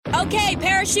Okay,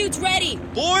 parachute's ready.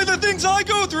 Boy, the things I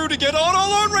go through to get auto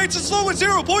loan rates as low as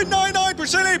 0.99%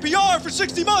 APR for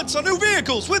 60 months on new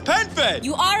vehicles with PenFed.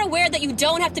 You are aware that you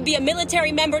don't have to be a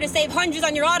military member to save hundreds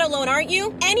on your auto loan, aren't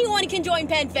you? Anyone can join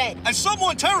PenFed. As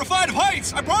someone terrified of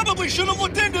heights, I probably should have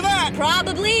looked into that.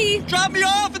 Probably. Drop me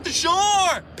off at the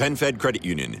shore. PenFed Credit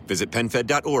Union. Visit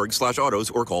PenFed.org/autos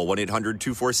or call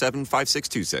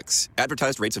 1-800-247-5626.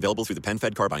 Advertised rates available through the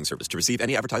PenFed car buying service. To receive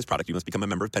any advertised product, you must become a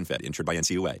member of PenFed, insured by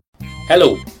NCUA.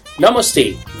 Hello,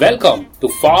 Namaste, welcome to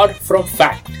Far From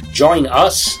Fact. Join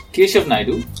us, Keshav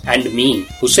Naidu, and me,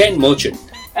 Hussain Merchant,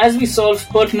 as we solve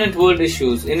pertinent world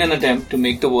issues in an attempt to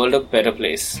make the world a better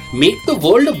place. Make the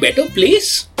world a better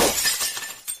place?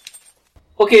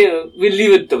 Okay, we'll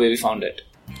leave it the way we found it.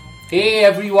 Hey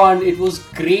everyone, it was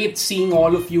great seeing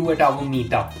all of you at our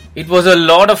meetup. It was a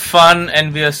lot of fun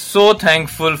and we are so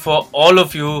thankful for all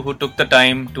of you who took the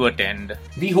time to attend.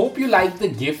 We hope you liked the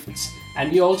gifts and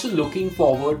we're also looking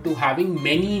forward to having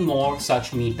many more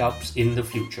such meetups in the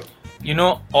future. You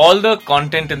know, all the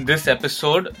content in this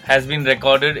episode has been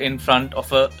recorded in front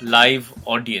of a live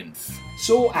audience.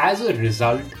 So as a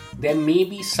result, there may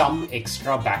be some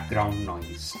extra background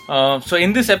noise. So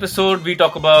in this episode, we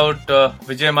talk about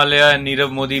Vijay Mallya and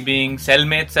Nirav Modi being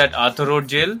cellmates at Arthur Road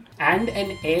Jail. And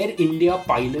an Air India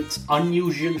pilot's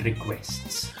unusual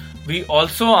requests. We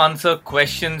also answer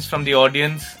questions from the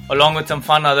audience along with some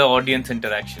fun other audience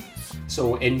interactions.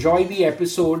 So enjoy the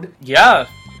episode. Yeah,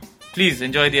 please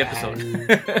enjoy the episode.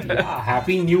 And,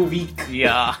 happy new week.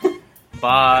 Yeah,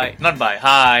 bye. Not bye,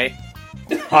 hi.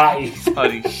 Hi.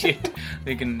 Sorry, shit.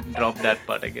 We can drop that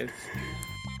part, I guess.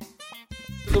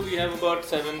 So we have about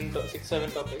 7 topics.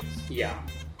 Yeah.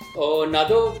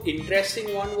 Another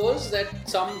interesting one was that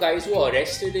some guys were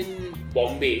arrested in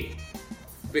Bombay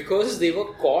because they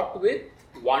were caught with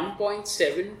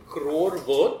 1.7 crore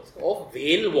worth of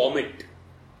whale vomit.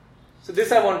 So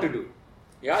this I want to do.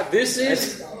 Yeah, this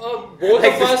is both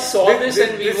of us saw this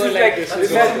and we were like, this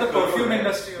is in the perfume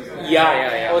industry or something.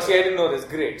 Yeah. Oh, see, I didn't know this.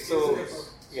 Great. So,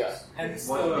 yeah. Hence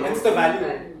the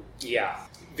value. Yeah.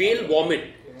 Whale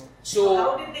vomit. So,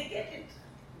 how did they get it?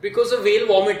 Because a whale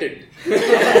vomited. They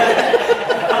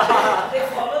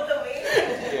followed the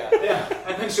whale. Yeah.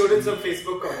 And then showed it some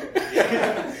Facebook comment.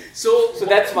 So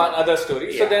that's one other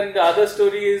story. Yeah. So then the other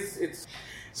story is and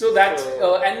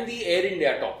the Air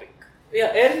India topic. Yeah,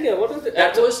 Air India. What was it?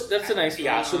 That's a nice one.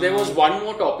 Yeah. So there was one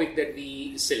more topic that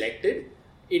we selected.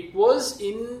 It was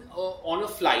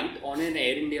on an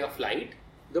Air India flight.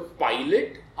 The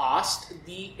pilot asked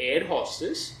the air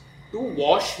hostess to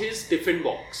wash his tiffin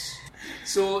box.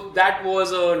 So that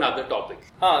was another topic.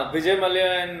 Vijay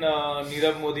Mallya and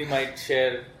Nirav Modi might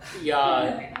share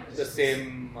the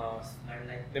same,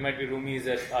 they might be roomies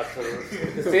at Arthur Road.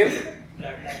 The same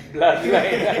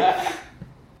bloodline.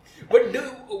 But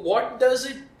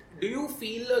do you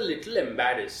feel a little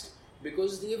embarrassed?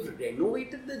 Because they have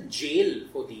renovated the jail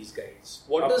for these guys.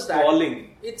 What does that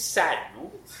mean? It's sad,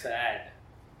 no? It's sad.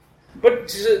 But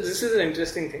this is an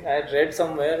interesting thing. I had read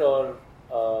somewhere, or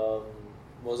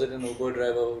was it an Uber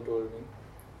driver who told me?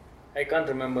 I can't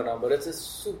remember now, but it's a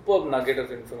superb nugget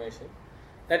of information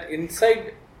that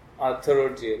inside Arthur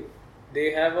Road Jail,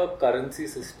 they have a currency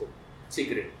system.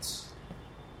 Cigarettes.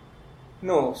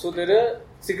 No, so there are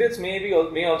cigarettes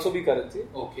may also be currency.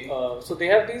 Okay. So they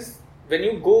have these. When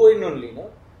you go in only,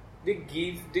 they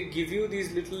give you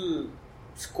these little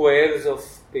squares of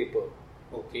paper.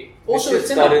 Okay. So it's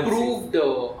an approved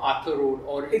Arthur Road,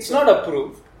 or it's not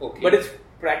approved. Okay. But it's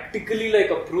practically like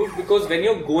approved because when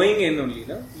you're going in only,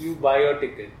 you buy your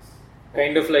tickets.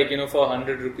 Kind of like, for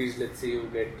 100 rupees, let's say you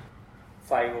get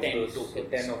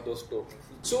 10 of those tokens.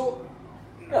 So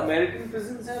American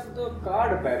prisons have the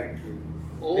card apparently.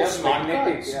 Oh, they have smart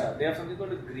magnetic. cards. Yeah, they have something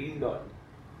called a green dot.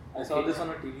 I saw this on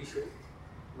a TV show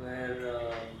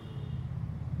where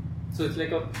so it's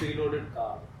like a preloaded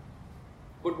card.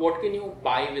 But what can you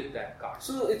buy with that card?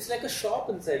 So it's like a shop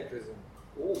inside prison.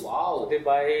 Oh wow! So they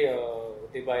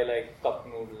buy like cup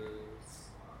noodles.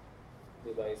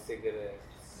 They buy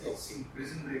cigarettes. In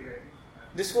Prison Break, I think.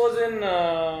 This was in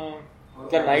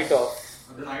the night off.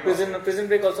 Prison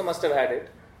Break also must have had it,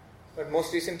 but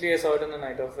most recently I saw it in the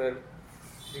night off where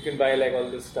you can buy like all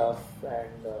this stuff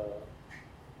and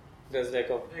there's like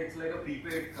it's like a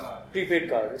prepaid card. Prepaid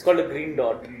card. It's called a green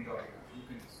dot. Green dot. You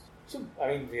can. So I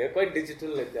mean we are quite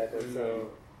digital like that as an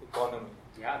economy.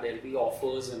 Yeah, there'll be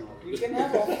offers and all. We can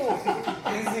have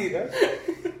offers. Easy, right?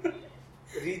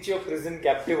 Reach your prison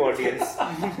captive audience.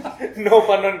 No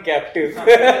fun on captive.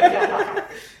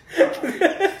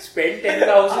 Spend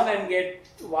 10,000 and get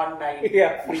 1 night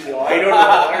free. Or I don't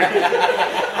know.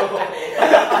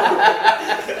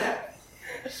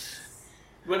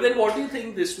 But then what do you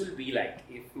think this will be like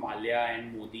if Malia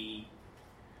and Modi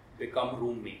become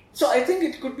roommates? So I think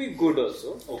it could be good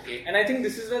also. Okay. And I think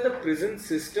this is where the prison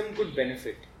system could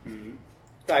benefit.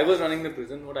 So I was running the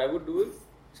prison. What I would do is,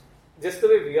 just the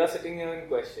way we are sitting here and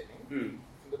questioning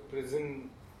the prison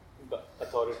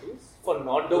authorities for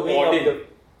not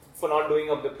doing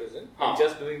up the prison and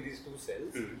just doing these 2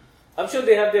 cells. I'm sure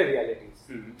they have their realities.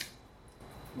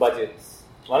 Budgets.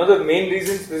 One of the main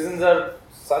reasons prisons are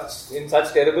in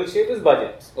such terrible shape is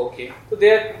budgets. Okay. So they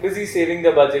are busy saving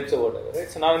their budgets or whatever, right?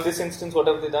 So now in this instance, what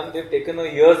have they done? They've taken a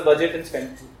year's budget and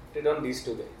spent it on these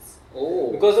 2 guys.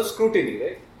 Oh. Because of scrutiny,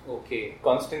 right? Okay.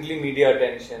 Constantly media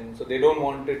attention, so they don't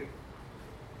want it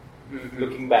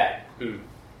looking bad.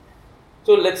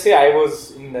 So let's say I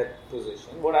was in that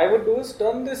position. What I would do is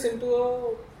spin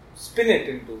it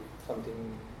into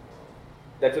something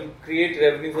that will create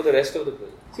revenue for the rest of the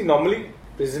prison. See, normally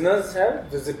prisoners have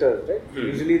visitors, right?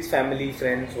 Usually it's family,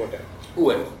 friends, whatever.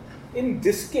 Whoever. In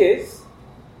this case,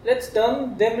 let's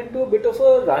turn them into a bit of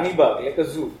a Rani Bagh, like a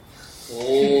zoo.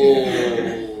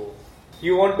 Oh.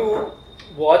 You want to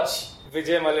watch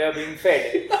Vijay Mallya being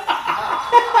fed.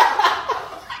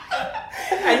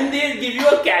 And they'll give you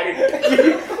a carrot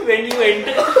when you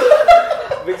enter.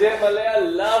 Vijay Mallya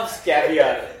loves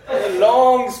caviar. A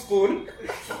long spoon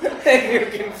and you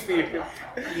can feed him.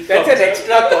 That's an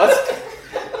extra cost.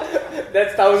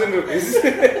 That's 1,000 rupees.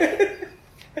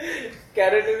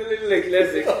 Carrot is a little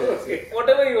less expensive. Okay.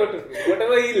 Whatever you want to feed,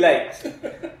 whatever he likes.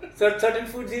 So certain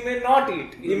foods he may not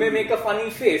eat. He may make a funny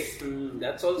face.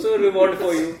 That's also a reward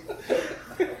for you.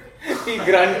 He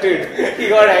grunted. He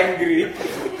got angry.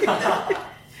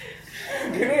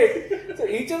 Great. So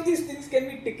each of these things can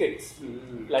be tickets.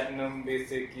 Platinum,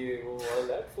 basic, all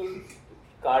that. Full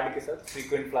card ke saath,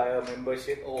 frequent flyer,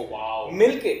 membership. Oh wow.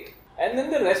 Milk it. And then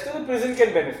the rest of the prison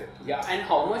can benefit. Yeah, and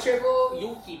how much ever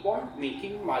you keep on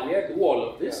making Malia do all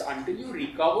of this until you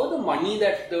recover the money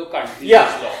that the country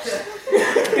has lost.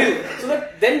 So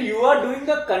that then you are doing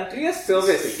the country a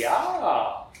service.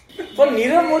 Yeah. For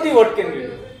Nirav Modi, what can we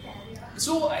do?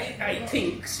 So I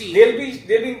think, see, They'll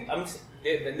be.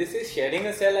 When they say sharing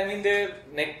a cell, I mean they're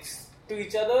next to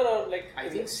each other or like. I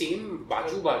think same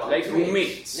baju, like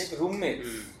roommates. Like roommates.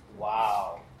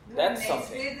 Wow, that's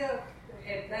something. Next day the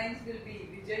headlines will be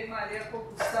Vijay Mallya ko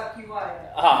gussa kyun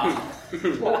aaya?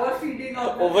 Overfeeding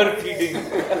of the Overfeeding.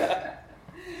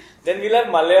 Then we'll have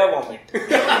Mallya vomit.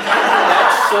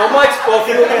 That's so much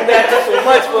perfume in that. So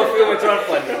much perfume. It's not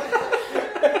funny.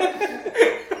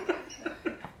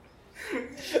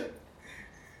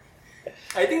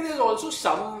 I think there's also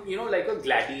some, like a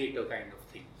gladiator kind of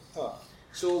thing.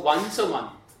 So once a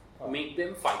month, make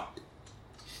them fight.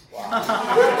 Wow.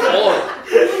 Or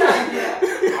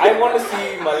I want to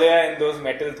see Mallya in those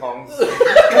metal thongs.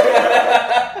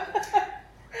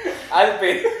 I'll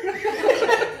pay.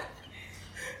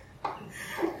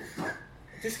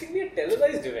 This can be a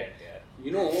televised event,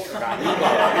 Rani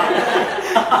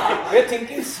Bagh. We're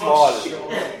thinking small.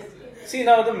 See,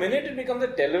 now the minute it becomes a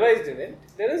televised event,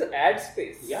 there is ad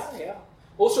space. Yeah.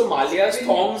 Also, Malia's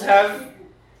thongs have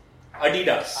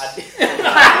Adidas.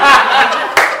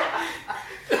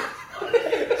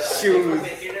 Shoes,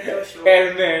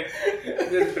 helmet,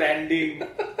 there's branding.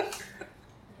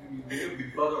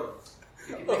 Big Brother.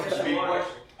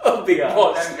 A big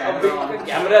boss. A big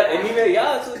camera anywhere.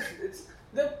 Yeah, so it's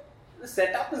the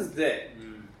setup is there.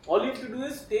 All you have to do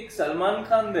is take Salman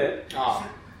Khan there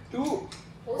to.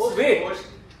 Oh wait,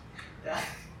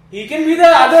 he can be the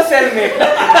other cellmate.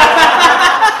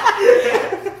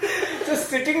 It's a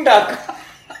sitting duck.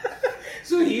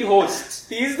 So he hosts.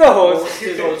 He's the host.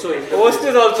 Host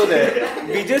is also there.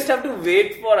 We just have to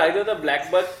wait for either the Black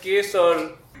Buck case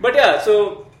or. But yeah,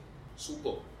 so.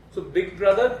 Super. So Big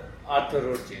Brother, Arthur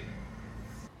Road jail.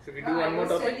 Should we do one more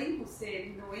topic? I was telling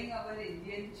Hussain, knowing our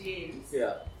Indian jails,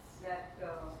 that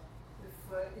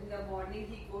if in the morning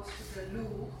he goes to the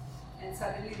loo and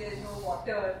suddenly there is no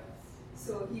water,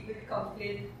 so he will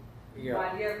complain.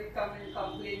 Malia will come and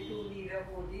complain to Nirav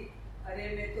Modi.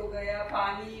 Arey main to gaya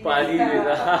pani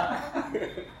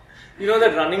nahi. You know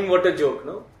that running water joke,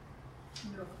 no?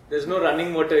 No. There's no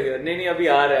running water here. Nahi, abhi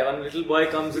aa raha hai. One little boy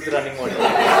comes with running water.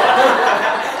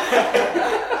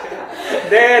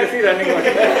 There, see running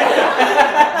water.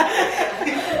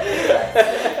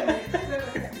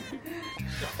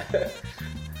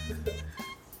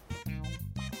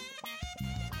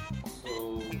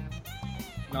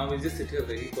 Now we'll just sit here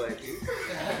very quietly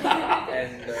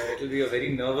and it'll be a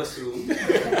very nervous room.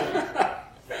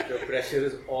 The pressure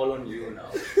is all on you now.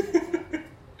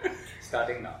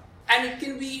 Starting now. And it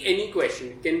can be any question.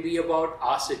 It can be about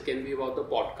us. It can be about the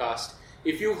podcast.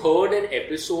 If you've heard an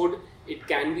episode, it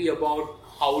can be about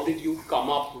how did you come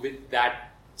up with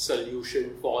that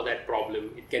solution for that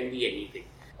problem? It can be anything.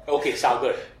 Okay,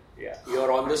 Sagar. Yeah.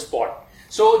 You're on the spot.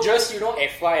 So just,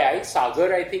 FYI,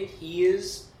 Sagar, I think he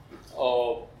is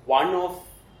one of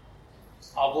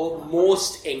our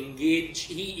most engaged.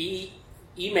 He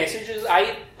messages.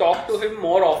 I talk to him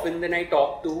more often than I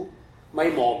talk to my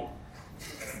mom.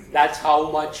 That's how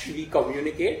much we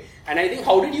communicate. And I think,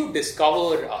 how did you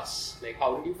discover us? Like,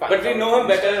 how did you find But we out? know him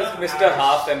better as Mr.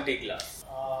 Half Empty Glass.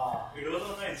 It was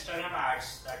on the Instagram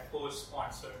ads that post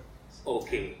sponsored.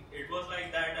 Okay. It was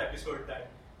like that episode that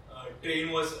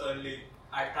train was early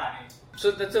at Thane.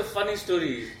 So that's a funny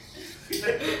story.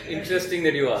 Interesting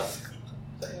that you ask.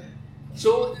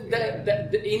 So,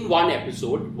 in one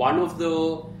episode, one of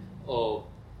the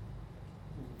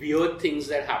weird things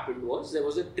that happened was there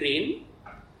was a train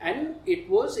and it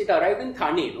arrived in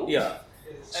Thane, no? Yeah.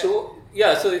 So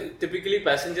typically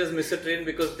passengers miss a train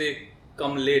because they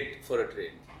come late for a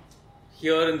train.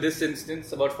 Here in this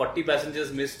instance, about 40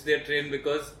 passengers missed their train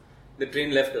because the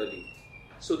train left early.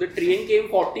 So the train came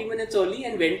 40 minutes early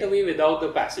and went away without the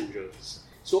passengers.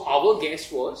 So our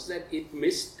guess was that it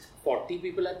missed 40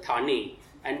 people at Thane,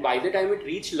 and by the time it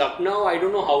reached Lucknow, I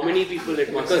don't know how many people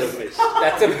it must have missed.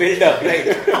 That's a build-up, right?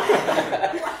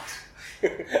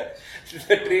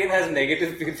 The train has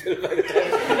negative people by the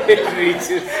time it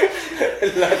reaches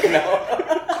Lucknow.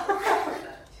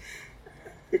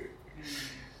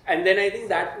 And then I think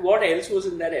what else was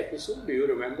in that episode? Do you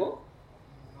remember?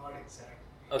 Not exactly.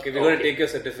 Okay, we're going to take your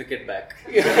certificate back.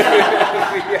 We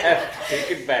have to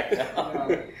take it back now.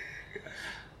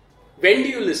 When do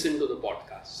you listen to the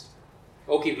podcast?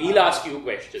 Okay, we'll ask you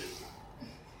questions.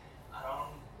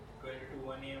 Around 12 to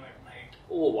 1 a.m. at night.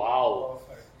 Oh, wow.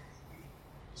 Perfect.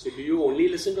 So do you only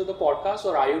listen to the podcast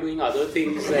or are you doing other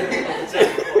things?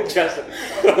 Just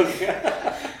okay.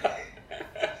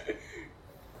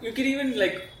 You can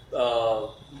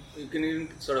even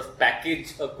sort of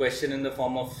package a question in the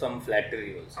form of some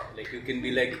flattery also. Like you can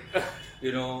be like,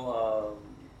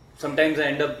 sometimes I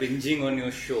end up binging on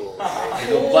your show.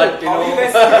 But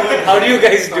how do you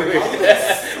guys do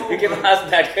it? We can ask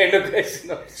that kind of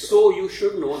question also. So you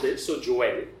should know this. So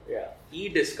Joel, Yeah. he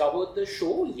discovered the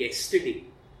show yesterday.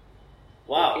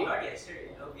 Wow. Okay. Not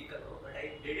yesterday, a week ago, but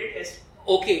I did it yesterday.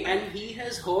 Okay, and he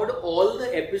has heard all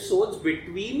the episodes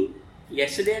between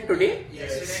yesterday and today?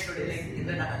 Yesterday and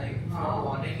today, like in the from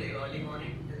morning, like early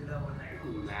morning till the whole night.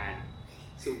 Man.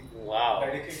 So, Wow.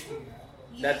 Dedication.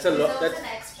 That's a lot. That's an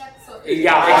extract circle.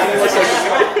 yeah,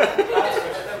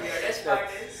 The weirdest part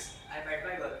is, I met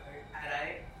my girlfriend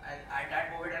and at that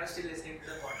moment I was still listening to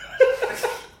the podcast.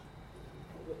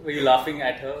 Were you laughing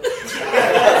at her?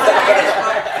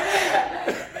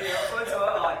 The earphones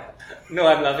were on. No,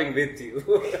 I'm laughing with you.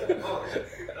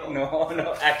 No.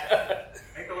 No, at her.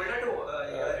 I told her to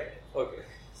hear it. Okay.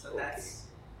 So that's,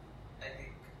 I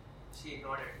think, she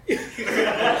ignored it.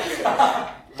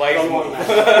 Wise Come move. on,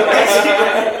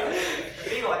 man.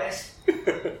 Being honest.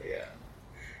 Yeah.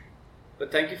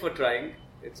 But thank you for trying.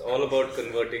 It's all about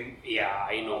converting. Yeah,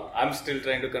 I know. I'm still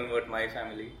trying to convert my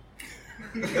family.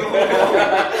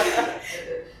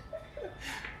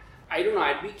 I don't know,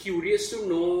 I'd be curious to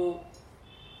know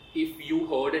if you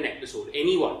heard an episode,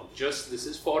 anyone, just this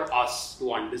is for us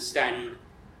to understand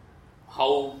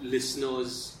how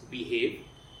listeners behave.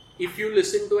 If you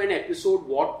listen to an episode,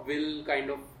 what will kind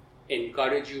of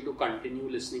encourage you to continue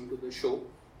listening to the show?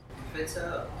 If it's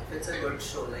a good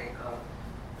show, like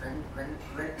when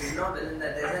that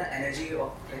there's an energy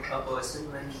of like a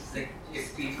person when like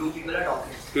if two people are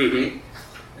talking,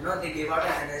 like, they give out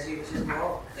an energy which is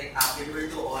more like applicable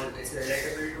to all. It's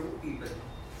relatable to people.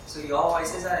 So your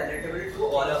voices are relatable to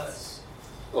all of us.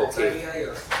 That's why we are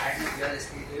here and we are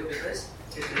listening to you because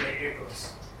it's related to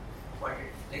us.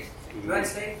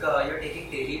 It's like you're taking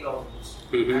daily problems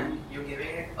and you're giving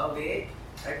it a way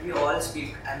that we all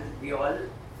speak and we all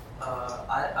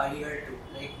are here to.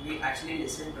 Like we actually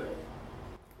listen to it.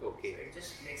 Okay. So it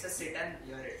just makes us sit and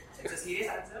hear it. It's a serious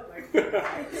answer, but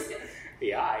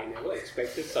Yeah, I never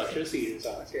expected such a serious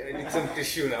answer. I need some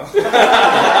tissue now.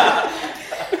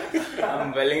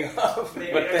 I'm welling up.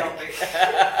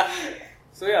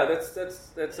 So yeah,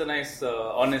 that's a nice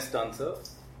honest answer.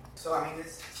 So I mean,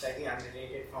 it's slightly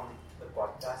unrelated from the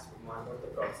podcast, but more about the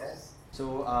process.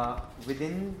 So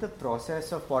within the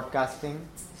process of podcasting,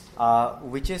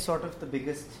 which is sort of the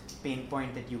biggest pain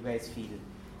point that you guys feel?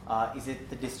 Is it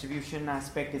the distribution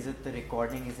aspect? Is it the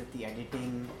recording? Is it the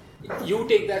editing? You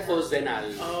take that first, then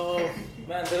I'll...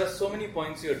 Man, there are so many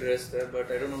points you addressed there,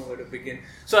 but I don't know where to begin.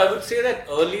 So I would say that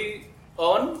early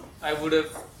on, I would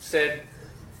have said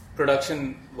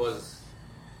production was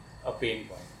a pain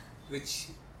point, which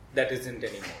that isn't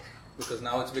anymore. because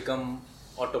now it's become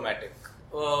automatic.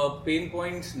 Pain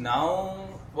points now.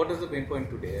 What is the pain point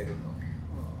today? I don't know.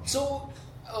 So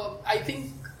I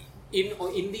think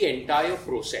in the entire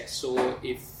process. So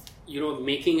if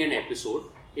making an episode,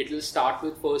 it will start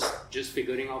with first just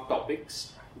figuring out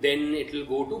topics. Then it will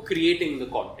go to creating the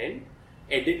content,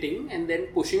 editing, and then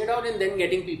pushing it out, and then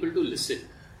getting people to listen.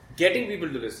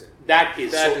 That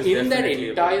is in that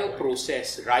entire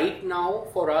process. Right now,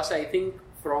 for us, I think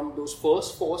from those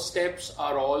first 4 steps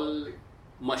are all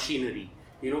machinery.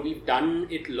 We've done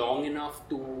it long enough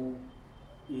to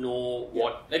know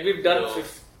what. Like we've done.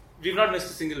 We've not missed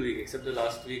a single week except the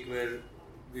last week where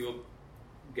we were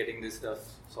getting this stuff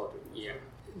sorted. Yeah.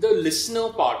 The listener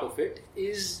part of it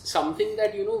is something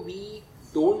that we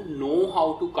don't know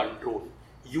how to control.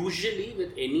 Usually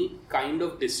with any kind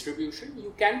of distribution,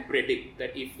 you can predict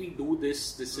that if we do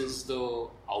this is the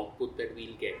output that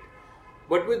we'll get.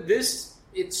 But with this,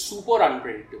 it's super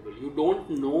unpredictable. You don't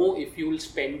know if you'll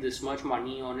spend this much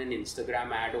money on an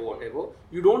Instagram ad or whatever.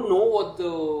 You don't know what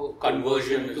the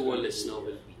conversion to a listener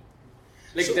will be.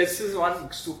 This is one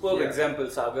superb example,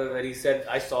 Sagar, where he said,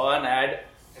 I saw an ad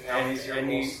and he's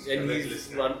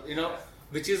run,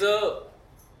 which is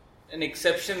an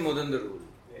exception more than the rule.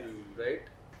 Right?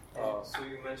 So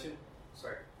you mentioned,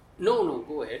 sorry. No,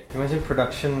 go ahead. You mentioned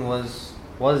production was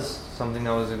something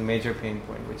that was a major pain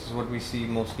point, which is what we see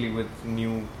mostly with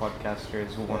new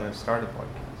podcasters who want to start a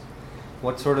podcast.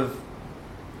 What sort of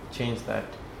changed that?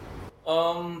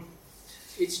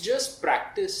 It's just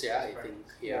practice, I think.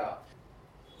 Yeah.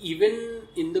 Even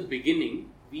in the beginning,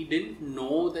 we didn't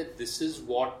know that this is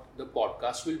what the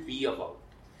podcast will be about.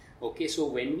 Okay, so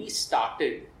when we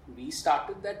started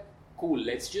that, cool,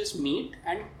 let's just meet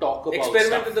and talk about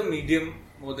experiment stuff. with the medium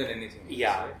more than anything.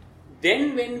 Yeah. Right?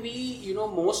 Then when we,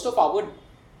 most of our,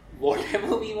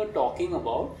 whatever we were talking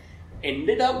about,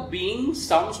 ended up being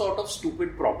some sort of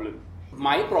stupid problem.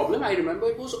 My problem, I remember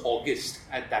it was August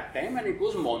at that time and it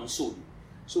was monsoon.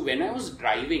 So when I was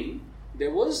driving, I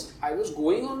was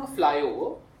going on a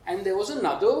flyover and there was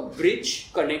another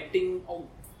bridge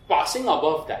passing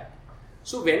above that.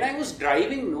 So when I was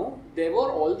driving, there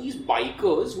were all these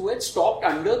bikers who had stopped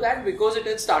under that because it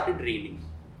had started raining.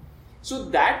 So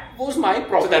that was my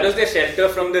problem. So that was their shelter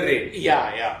from the rain.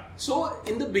 Yeah. So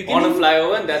in the beginning, on a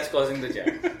flyover, and that's causing the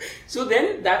jam. So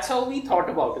then that's how we thought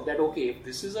about it. That okay, if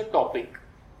this is a topic,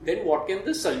 then what can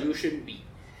the solution be?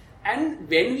 And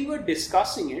when we were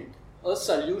discussing it, a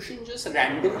solution just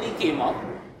randomly came up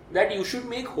that you should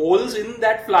make holes in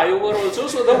that flyover also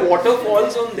so the water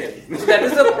falls on them. So that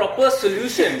is the proper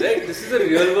solution, right? This is a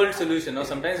real world solution. Now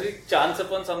sometimes we chance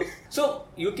upon some. So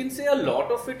you can say a lot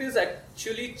of it is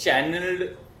actually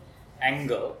channeled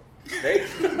anger, right?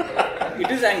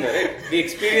 It is anger, right? We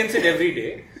experience it every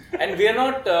day, and we are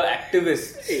not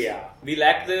activists. Yeah. We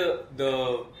lack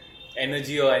the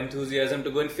energy or enthusiasm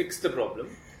to go and fix the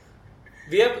problem.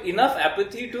 We have enough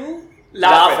apathy to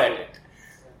laugh at it.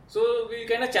 So we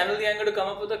kind of channel the anger to come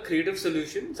up with a creative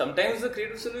solution. Sometimes the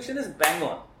creative solution is bang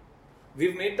on.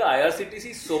 We've made the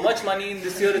IRCTC so much money in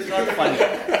this year, it's not funny.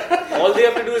 All they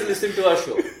have to do is listen to our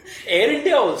show. Air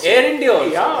India also.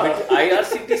 Yeah. But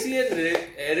IRCTC and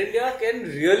Air India can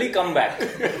really come back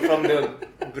from the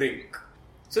brink.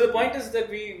 So the point is that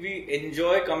we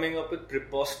enjoy coming up with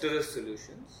preposterous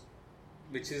solutions,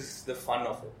 which is the fun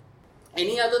of it.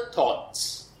 Any other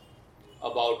thoughts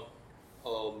about,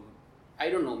 I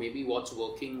don't know, maybe what's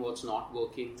working, what's not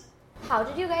working? How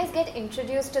did you guys get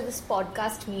introduced to this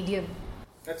podcast medium?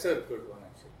 That's a good one,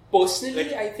 actually.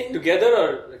 Personally, I think... Together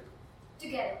or...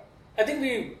 Together. I think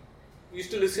we used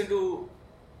to listen to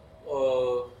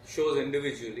shows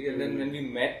individually, and then when we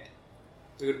met,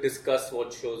 we would discuss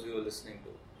what shows we were listening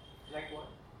to. Like what?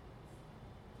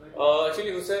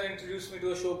 Actually, Hussain introduced me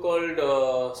to a show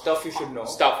called Stuff You Should Know.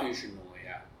 Stuff You Should Know,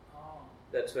 yeah.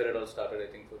 That's where it all started, I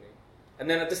think, for me. And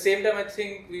then at the same time, I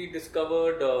think we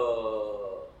discovered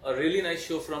a really nice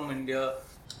show from India,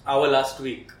 Our Last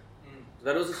Week.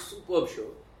 That was a superb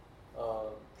show,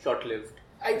 short-lived.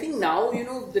 I think now,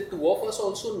 the two of us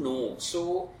also know.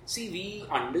 So, see, we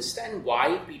understand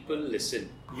why people listen.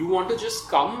 You want to just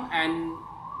come and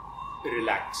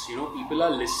relax. People are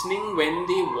listening when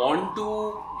they want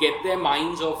to get their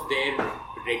minds off their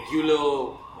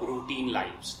regular routine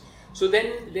lives. So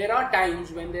then there are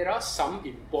times when there are some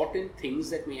important things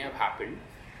that may have happened,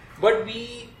 but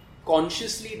we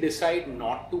consciously decide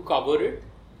not to cover it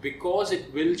because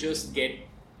it will just get,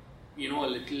 a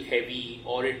little heavy,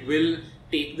 or it will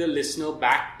take the listener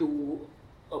back to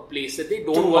a place that they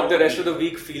don't want what the to rest be. of the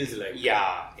week feels like.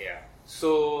 Yeah.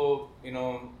 So,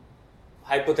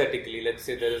 hypothetically, let's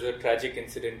say there is a tragic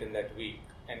incident in that week,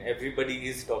 and everybody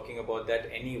is talking about that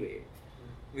anyway,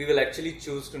 we will actually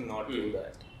choose to not do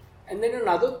that. And then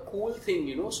another cool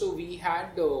thing, so we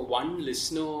had one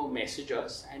listener message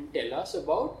us and tell us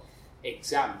about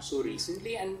exams. So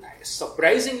recently, and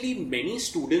surprisingly, many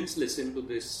students listen to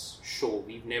this show.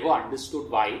 We've never understood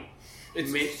why.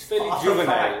 It's fairly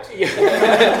juvenile.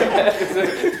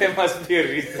 There must be a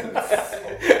reason.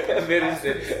 Where is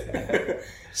it?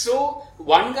 So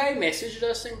one guy messaged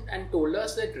us and told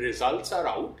us that results are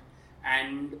out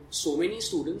and so many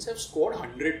students have scored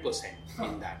 100%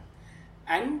 in that.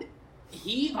 And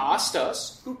he asked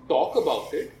us to talk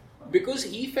about it because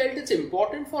he felt it's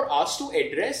important for us to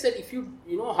address that if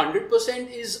 100%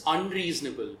 is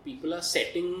unreasonable. People are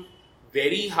setting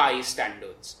very high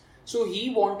standards. So he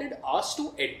wanted us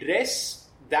to address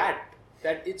that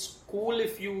it's cool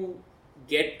if you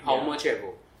get how much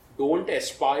ever. Don't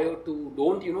aspire to,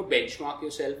 don't benchmark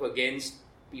yourself against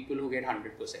people who get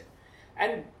 100%.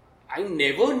 And I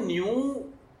never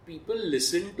knew people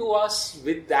listen to us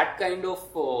with that kind of,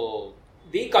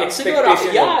 they consider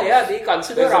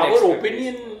our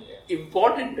opinion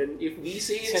important. And if we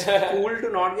say it's cool to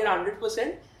not get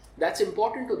 100%, that's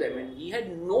important to them. And we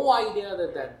had no idea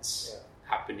that that's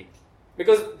happening.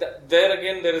 Because there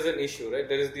again, there is an issue, right?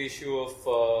 There is the issue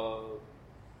of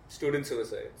student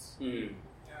suicides.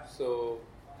 So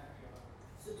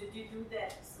did you do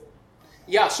that?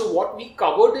 Yeah, so what we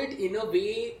covered it in a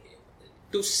way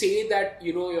to say that,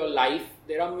 your life,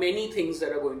 there are many things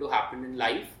that are going to happen in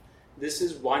life. This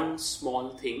is one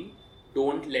small thing.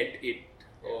 Don't let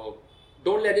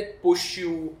it push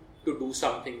you to do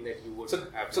something that you would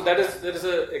have. So that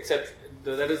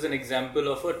is an example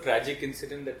of a tragic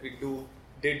incident that we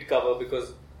did cover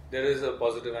because there is a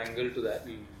positive angle to that.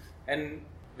 And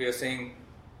we are saying,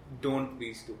 don't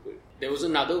be stupid. There was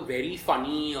another very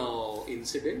funny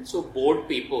incident. So board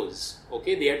papers,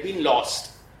 they had been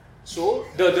lost. So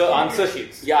the answer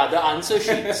sheets. Yeah, the answer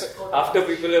sheets. After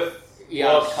people have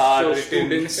worked hard, so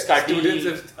students study,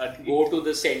 go to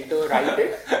the center, write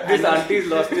it. This auntie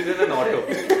lost it in an auto.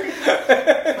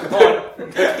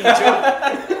 The teacher.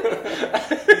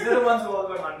 These are the ones who all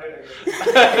got 100.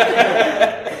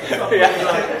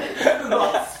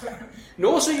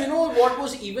 No, so what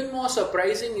was even more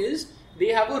surprising is they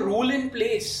have a rule in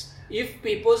place. If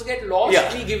papers get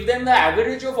lost, we give them the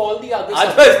average of all the other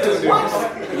students.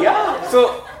 Yeah.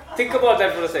 So think about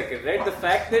that for a second, right? The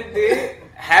fact that they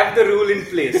have the rule in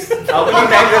place. How many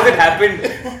times has it happened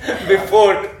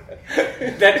before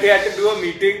that they had to do a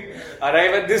meeting,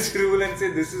 arrive at this rule and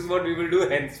say this is what we will do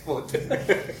henceforth?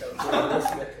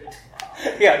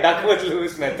 Yeah,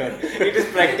 Duckworth-Lewis method. It is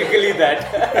practically that.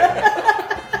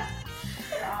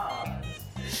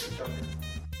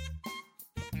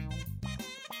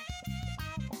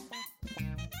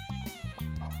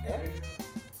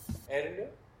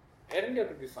 Air India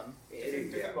could be fun. Air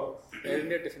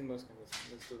India tiffin box kind of fun.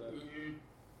 Let's do that.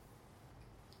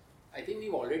 I think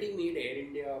we've already made Air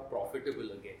India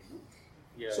profitable again. No?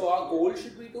 Yeah. So our goal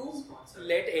should be to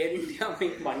let Air India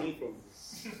make money from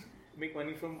this. Make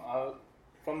money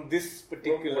from this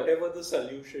particular... whatever the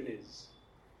solution is.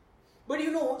 But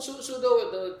so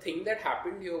the thing that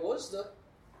happened here was the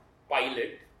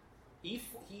pilot,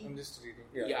 I'm just reading.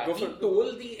 He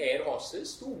told the air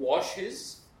hostess to wash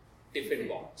his tiffin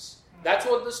box. That's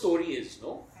what the story is,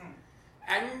 no?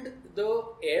 And the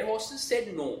air hostess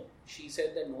said no. She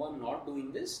said that no, I'm not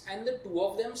doing this. And the two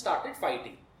of them started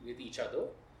fighting with each other.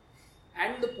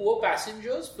 And the poor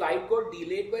passengers' flight got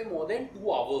delayed by more than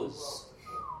 2 hours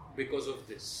because of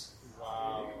this.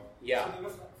 Wow. Yeah.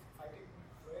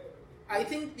 I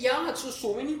think,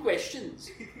 so many questions.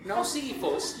 Now see,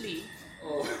 firstly...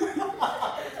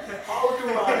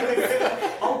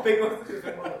 How big was the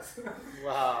tiffin box?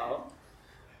 Wow.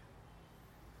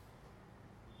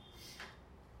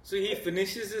 So he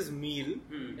finishes his meal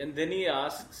and then he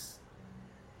asks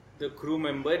the crew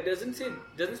member, it doesn't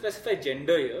specify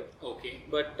gender here. Okay.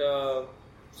 But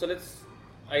so let's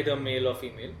either male or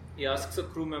female. He asks a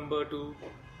crew member to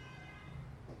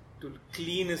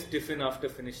clean his tiffin after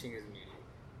finishing his meal,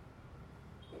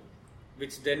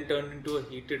 which then turned into a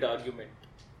heated argument.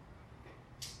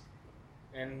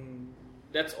 And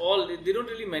that's all. They don't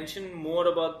really mention more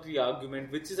about the argument,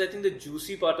 which is, I think, the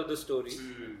juicy part of the story.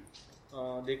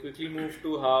 They quickly move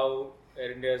to how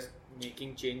Air India is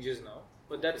making changes now.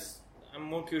 But I'm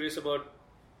more curious about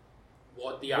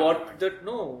what the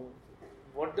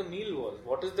meal was.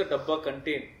 What does the dabba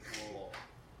contain?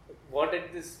 What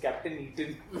had this captain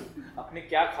eaten? Apne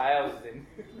kya khaya us din?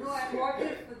 No, and what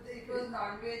if it was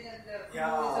non-veg and the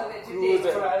crew is a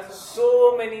vegetarian?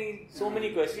 So many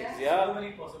questions. So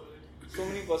many possibilities. So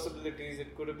many possibilities.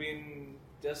 It could have been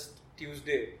just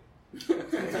Tuesday. Would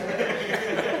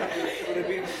have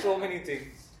been so many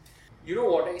things. You know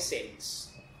what I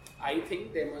sense? I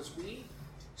think there must be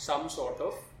some sort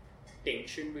of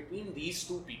tension between these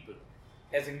two people.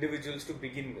 As individuals to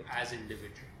begin with. As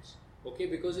individuals. Okay,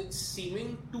 because it's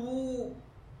seeming too...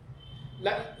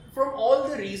 Like, from all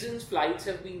the reasons flights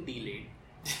have been delayed,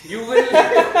 you will...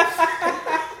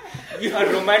 A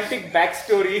romantic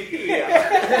backstory.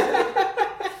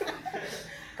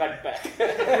 Cut back.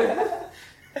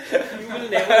 You will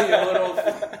never hear of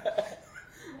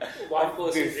one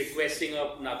person requesting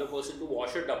another person to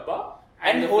wash a dabba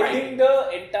and holding the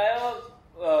entire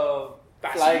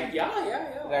flight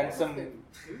yeah. ransom.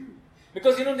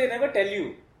 Because they never tell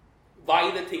you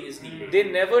why the thing is delayed. They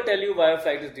never tell you why a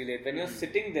flight is delayed. When you're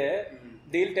sitting there,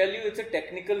 they'll tell you it's a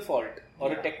technical fault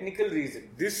or a technical reason.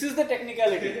 This is the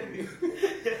technicality.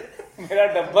 मेरा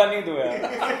डब्बा नहीं धोया.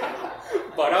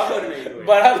 बराबर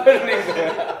नहीं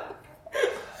धोया.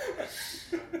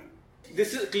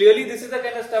 This is the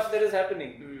kind of stuff that is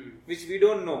happening, which we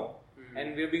don't know,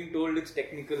 and we're being told it's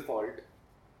technical fault.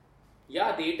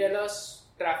 Yeah, they tell us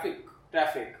traffic.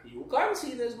 You can't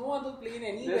see. There's no other plane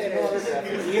anywhere. There's no other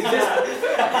traffic.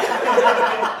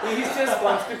 He's just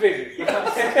constipated.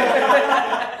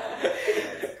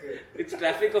 It's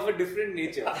traffic of a different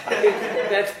nature.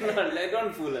 That's not.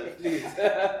 Don't fool us, please.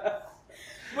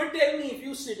 But tell me,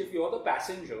 if you're the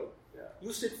passenger,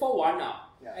 you sit for 1 hour,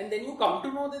 and then you come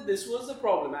to know that this was the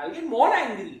problem. I'll get more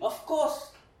angry. Of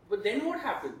course. But then what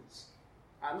happens?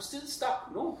 I'm still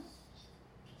stuck, no?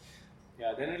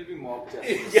 Yeah, then it'll be mob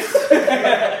justice.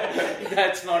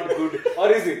 That's not good.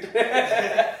 Or is it?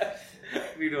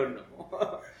 We don't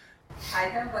know. I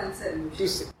have one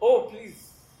solution. Oh, please.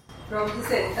 From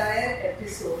this entire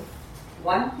episode,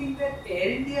 one thing that Air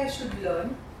India should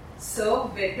learn,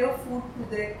 serve better food to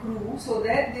their crew so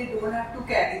that they don't have to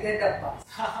carry their dabbas.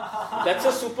 That's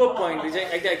a super point, which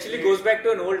actually goes back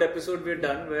to an old episode we've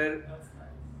done where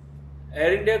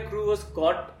Air India crew was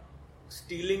caught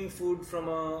stealing food from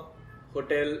a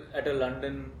hotel at a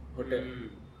London hotel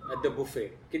at the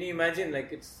buffet. Can you imagine?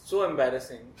 It's so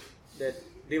embarrassing that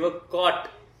they were caught.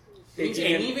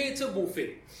 Anyway, it's a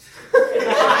buffet.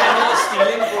 And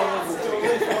stealing from a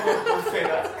buffet.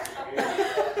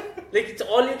 It's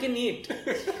all you can eat.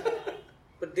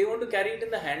 But they want to carry it in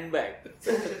the handbag.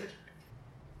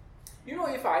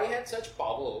 If I had such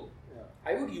power,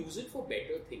 I would use it for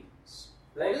better things.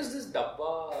 What is this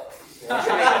dabba?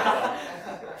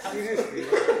 Seriously.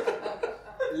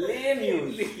 Lame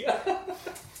use.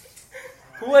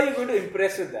 Who are you going to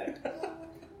impress with that?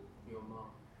 Your mom.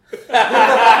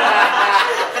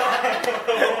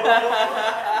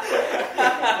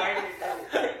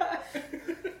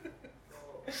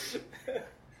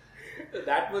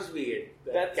 That must be it.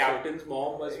 That captain's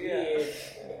mom must be a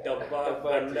dabba,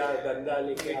 ganda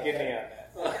leke nahi aata.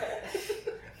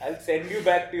 I'll send you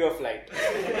back to your flight.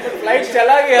 Flight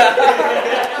chala gaya.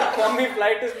 Mommy,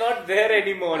 flight is not there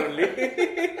anymore only.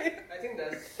 I think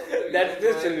that's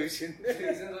the solution. The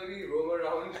reason why we roam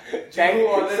around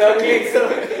circling.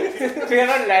 We are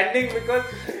not landing because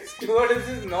stewardess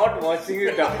is not washing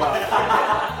his dabba.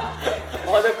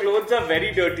 Or the clothes are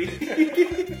very dirty.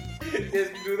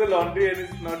 Just do the laundry and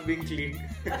it's not being cleaned.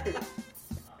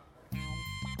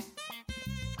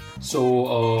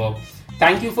 So,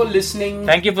 thank you for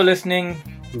listening.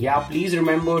 Yeah, please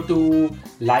remember to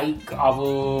like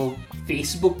our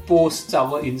Facebook posts,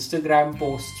 our Instagram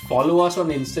posts. Follow us on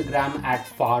Instagram at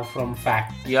Far From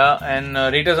Fact. Yeah, and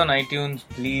rate us on iTunes,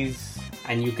 please.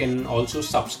 And you can also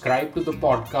subscribe to the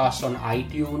podcast on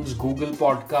iTunes, Google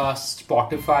Podcasts,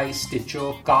 Spotify,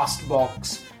 Stitcher,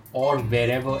 Castbox, or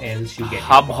wherever else you get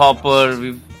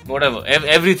Hubhopper, whatever,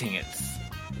 everything else.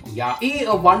 Yeah,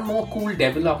 one more cool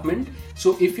development.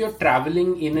 So if you're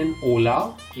traveling in an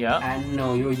Ola and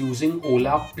you're using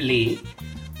Ola Play,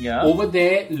 over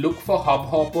there look for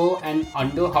Hubhopper, and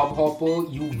under Hubhopper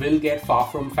you will get Far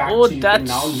From Fact. Oh, so you that's can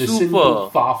now listen super. to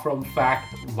Far From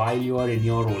Fact while you are in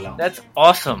your Ola. That's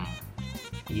awesome.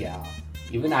 Yeah,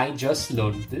 even I just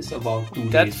learned this about 2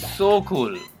 days That's back. so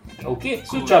cool. Okay,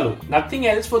 so chalo, nothing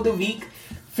else for the week.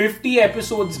 50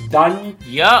 episodes done.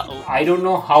 Yeah. I don't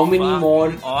know how many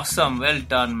more. Awesome. Well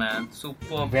done, man.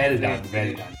 Super. Well done.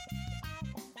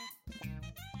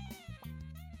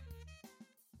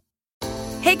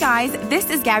 Hey guys, this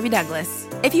is Gabby Douglas.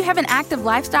 If you have an active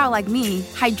lifestyle like me,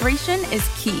 hydration is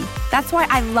key. That's why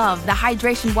I love the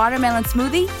Hydration Watermelon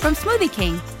Smoothie from Smoothie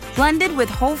King. Blended with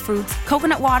whole fruits,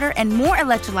 coconut water, and more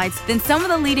electrolytes than some of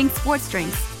the leading sports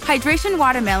drinks. Hydration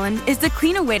Watermelon is the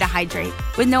cleaner way to hydrate,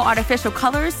 with no artificial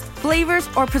colors, flavors,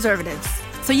 or preservatives.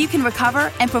 So you can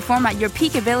recover and perform at your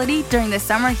peak ability during the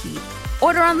summer heat.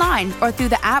 Order online or through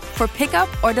the app for pickup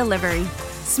or delivery.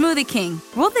 Smoothie King,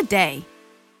 rule the day.